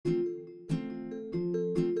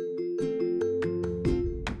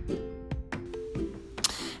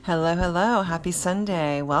Hello, hello. Happy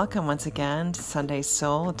Sunday. Welcome once again to Sunday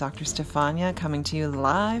Soul with Dr. Stefania coming to you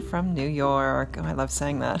live from New York. Oh, I love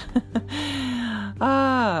saying that.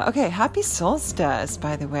 Okay. Happy solstice,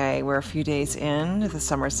 by the way. We're a few days in the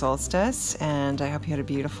summer solstice, and I hope you had a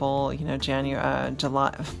beautiful, June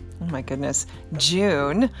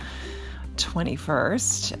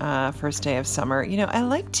 21st, first day of summer. I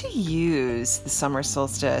like to use the summer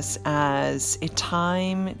solstice as a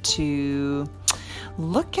time to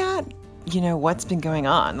look at, what's been going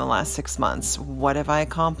on the last 6 months. What have I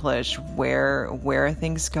accomplished? Where are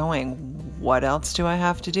things going? What else do I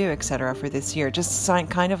have to do, etc. for this year? Just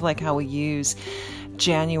kind of like how we use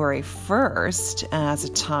January 1st as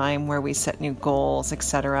a time where we set new goals,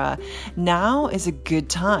 etc. Now is a good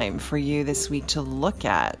time for you this week to look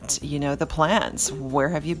at, the plans. Where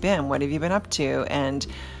have you been? What have you been up to? And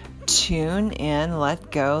tune in,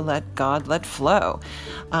 let go, let God, let flow,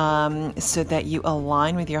 so that you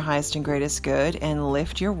align with your highest and greatest good and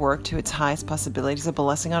lift your work to its highest possibilities, a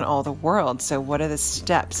blessing on all the world. So what are the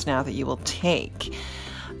steps now that you will take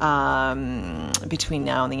between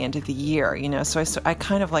now and the end of the year? So I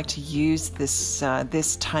kind of like to use this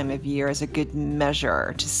time of year as a good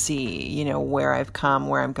measure to see, where I've come,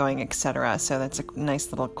 where I'm going, etc. So that's a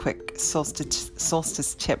nice little quick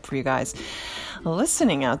solstice tip for you guys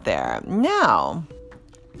listening out there. Now,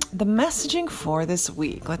 the messaging for this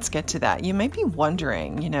week, let's get to that. You might be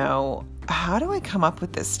wondering, how do I come up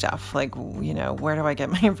with this stuff? Like, where do I get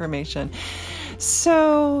my information?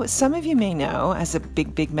 So some of you may know, as a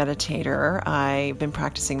big meditator, I've been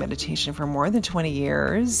practicing meditation for more than 20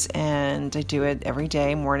 years, and I do it every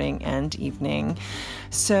day, morning and evening.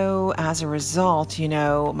 So as a result,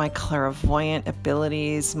 my clairvoyant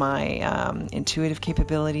abilities, my intuitive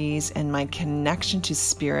capabilities, and my connection to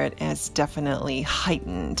spirit has definitely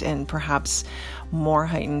heightened, and perhaps more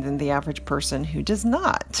heightened than the average person who does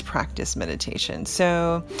not practice meditation.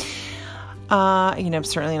 So I'm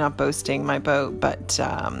certainly not boasting my boat, but,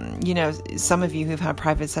 some of you who've had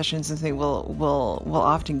private sessions and things will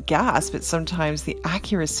often gasp at sometimes the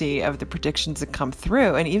accuracy of the predictions that come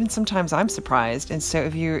through. And even sometimes I'm surprised. And so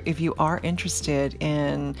if you are interested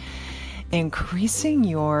in increasing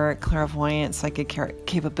your clairvoyant psychic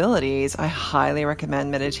capabilities, I highly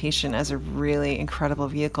recommend meditation as a really incredible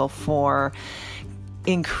vehicle for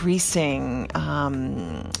increasing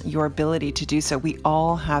your ability to do so. We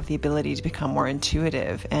all have the ability to become more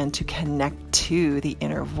intuitive and to connect to the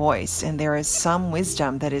inner voice. And there is some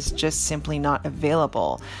wisdom that is just simply not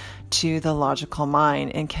available to the logical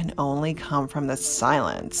mind and can only come from the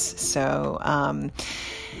silence. So,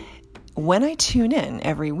 when I tune in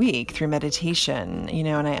every week through meditation,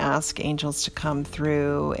 and I ask angels to come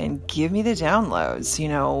through and give me the downloads,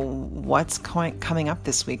 what's coming up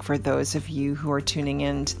this week for those of you who are tuning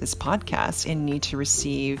in to this podcast and need to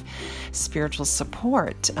receive spiritual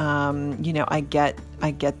support. I get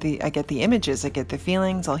the images, I get the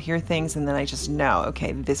feelings, I'll hear things, and then I just know,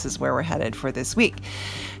 okay, this is where we're headed for this week.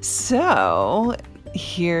 So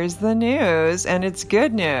here's the news, and it's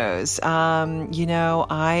good news.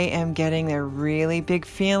 I am getting a really big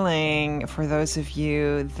feeling for those of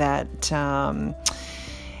you that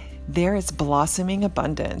there is blossoming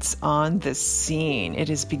abundance on the scene. It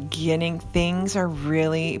is beginning, things are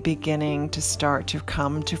really beginning to start to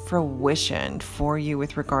come to fruition for you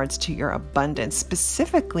with regards to your abundance,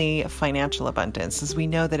 specifically financial abundance, as we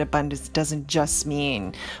know that abundance doesn't just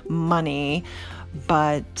mean money,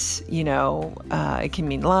 but, it can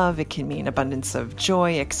mean love, it can mean abundance of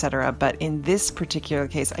joy, etc. But in this particular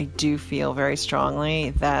case, I do feel very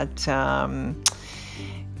strongly that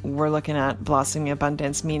we're looking at blossoming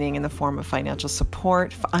abundance, meaning in the form of financial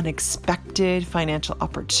support, unexpected financial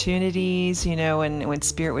opportunities. When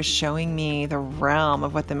Spirit was showing me the realm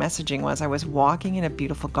of what the messaging was, I was walking in a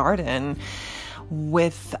beautiful garden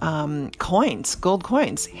with coins, gold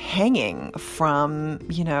coins, hanging from,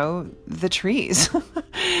 the trees.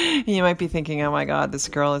 You might be thinking, oh my God, this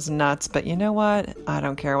girl is nuts. But you know what? I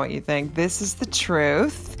don't care what you think. This is the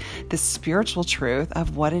truth, the spiritual truth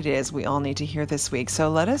of what it is we all need to hear this week. So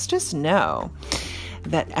let us just know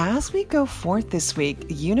that as we go forth this week,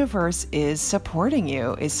 the universe is supporting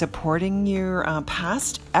you, is supporting your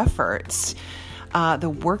past efforts. The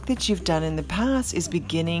work that you've done in the past is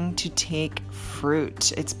beginning to take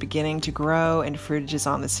fruit. It's beginning to grow, and fruitage is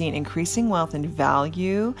on the scene, increasing wealth and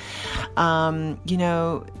value.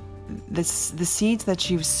 The seeds that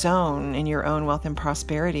you've sown in your own wealth and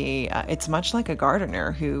prosperity, it's much like a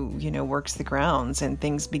gardener who, works the grounds and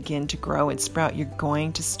things begin to grow and sprout. You're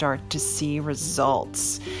going to start to see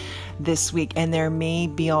results this week. And there may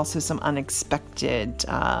be also some unexpected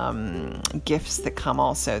gifts that come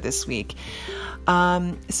also this week.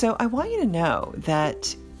 So I want you to know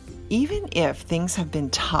that even if things have been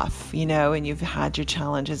tough, and you've had your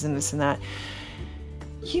challenges and this and that,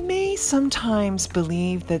 you may sometimes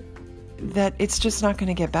believe that it's just not going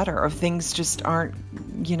to get better, or things just aren't,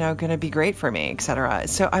 going to be great for me, etc.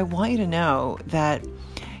 So I want you to know that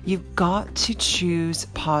you've got to choose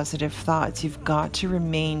positive thoughts. You've got to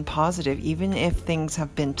remain positive, even if things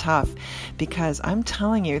have been tough, because I'm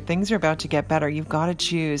telling you, things are about to get better. You've got to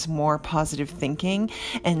choose more positive thinking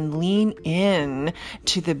and lean in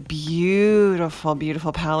to the beautiful,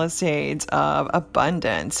 beautiful palisades of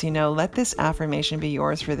abundance. Let this affirmation be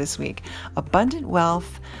yours for this week. Abundant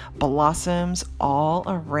wealth blossoms all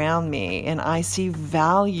around me, and I see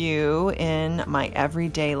value in my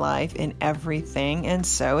everyday life, in everything, and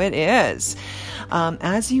so it is.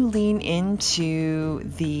 As you lean into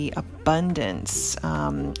the abundance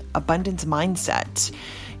mindset,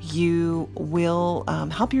 you will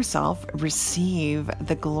help yourself receive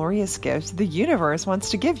the glorious gifts the universe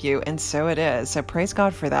wants to give you, and so it is. So praise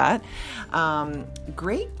God for that.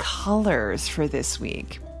 Great colors for this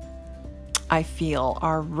week, I feel,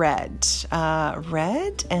 are red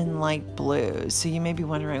and light blue. So you may be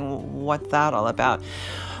wondering what that all about.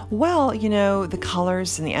 Well, the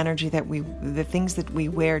colors and the energy the things that we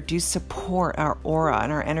wear do support our aura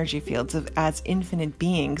and our energy fields. As infinite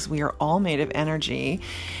beings, we are all made of energy,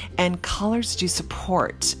 and colors do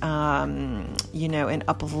support, and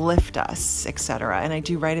uplift us, etc. And I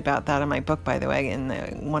do write about that in my book, by the way, in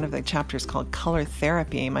one of the chapters called Color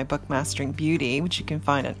Therapy, my book, Mastering Beauty, which you can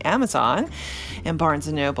find on Amazon and Barnes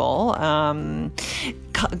 & Noble.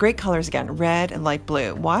 Great colors again, red and light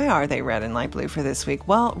blue. Why are they red and light blue for this week?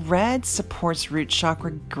 Well, red supports root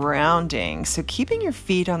chakra grounding. So keeping your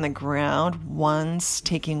feet on the ground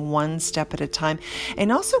taking one step at a time,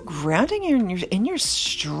 and also grounding in your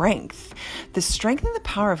strength, the strength and the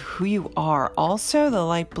power of who you are. Also, the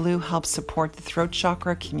light blue helps support the throat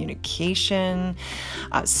chakra, communication,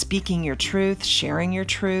 speaking your truth, sharing your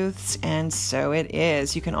truths, and so it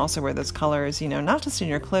is. You can also wear those colors, not just in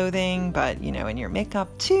your clothing, but, in your makeup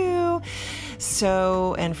too.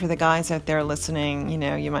 So, and for the guys out there listening,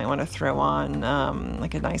 you might want to throw on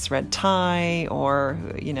like a nice red tie, or,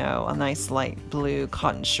 a nice light blue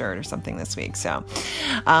cotton shirt or something this week. So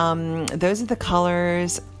those are the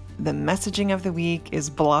colors. The messaging of the week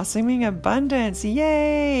is blossoming abundance.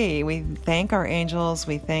 Yay! We thank our angels.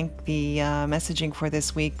 We thank the messaging for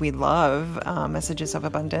this week. We love messages of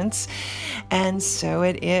abundance. And so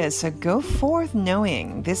it is. So go forth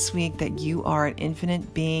knowing this week that you are an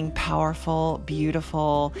infinite being, powerful,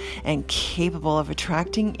 beautiful, and capable of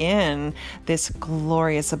attracting in this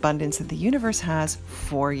glorious abundance that the universe has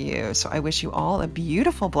for you. So I wish you all a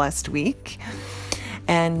beautiful, blessed week.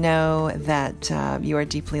 And know that you are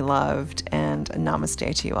deeply loved, and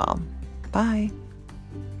namaste to you all. Bye.